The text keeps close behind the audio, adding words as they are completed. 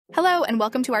Hello and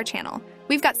welcome to our channel.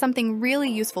 We've got something really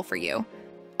useful for you.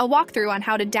 A walkthrough on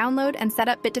how to download and set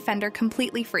up Bitdefender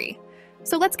completely free.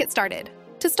 So let's get started.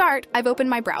 To start, I've opened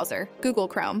my browser, Google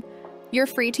Chrome. You're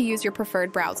free to use your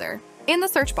preferred browser. In the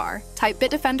search bar, type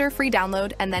Bitdefender free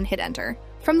download and then hit enter.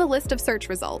 From the list of search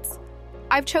results,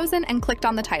 I've chosen and clicked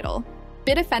on the title,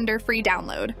 Bitdefender free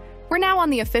download. We're now on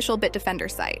the official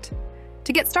Bitdefender site.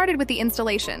 To get started with the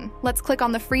installation, let's click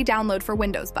on the free download for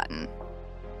Windows button.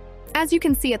 As you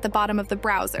can see at the bottom of the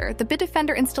browser, the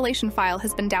Bitdefender installation file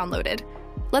has been downloaded.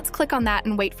 Let's click on that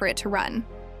and wait for it to run.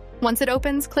 Once it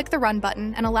opens, click the Run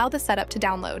button and allow the setup to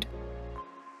download.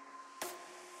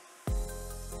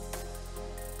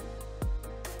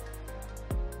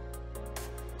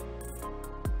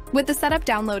 With the setup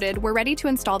downloaded, we're ready to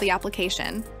install the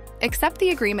application. Accept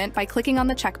the agreement by clicking on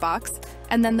the checkbox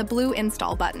and then the blue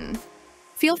Install button.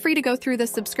 Feel free to go through the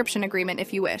subscription agreement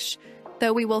if you wish,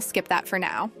 though we will skip that for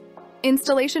now.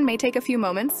 Installation may take a few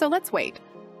moments, so let's wait.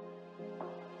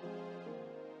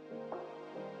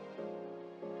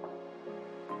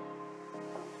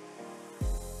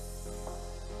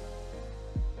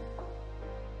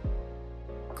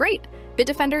 Great!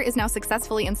 Bitdefender is now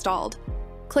successfully installed.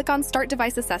 Click on Start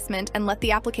Device Assessment and let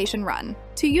the application run.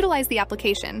 To utilize the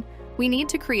application, we need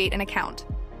to create an account.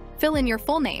 Fill in your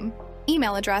full name,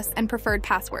 email address, and preferred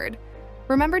password.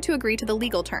 Remember to agree to the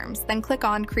legal terms, then click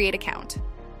on Create Account.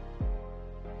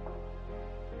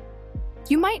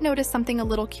 You might notice something a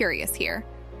little curious here.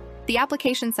 The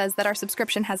application says that our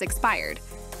subscription has expired,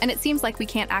 and it seems like we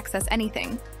can't access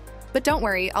anything. But don't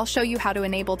worry, I'll show you how to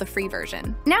enable the free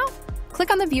version. Now,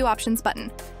 click on the View Options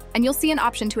button, and you'll see an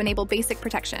option to enable basic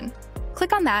protection.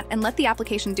 Click on that and let the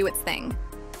application do its thing.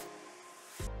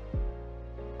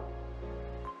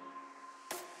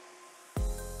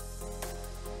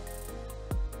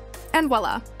 And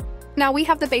voila! Now we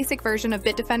have the basic version of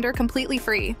Bitdefender completely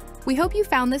free. We hope you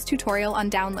found this tutorial on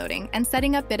downloading and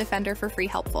setting up Bitdefender for free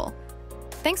helpful.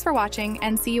 Thanks for watching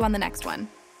and see you on the next one.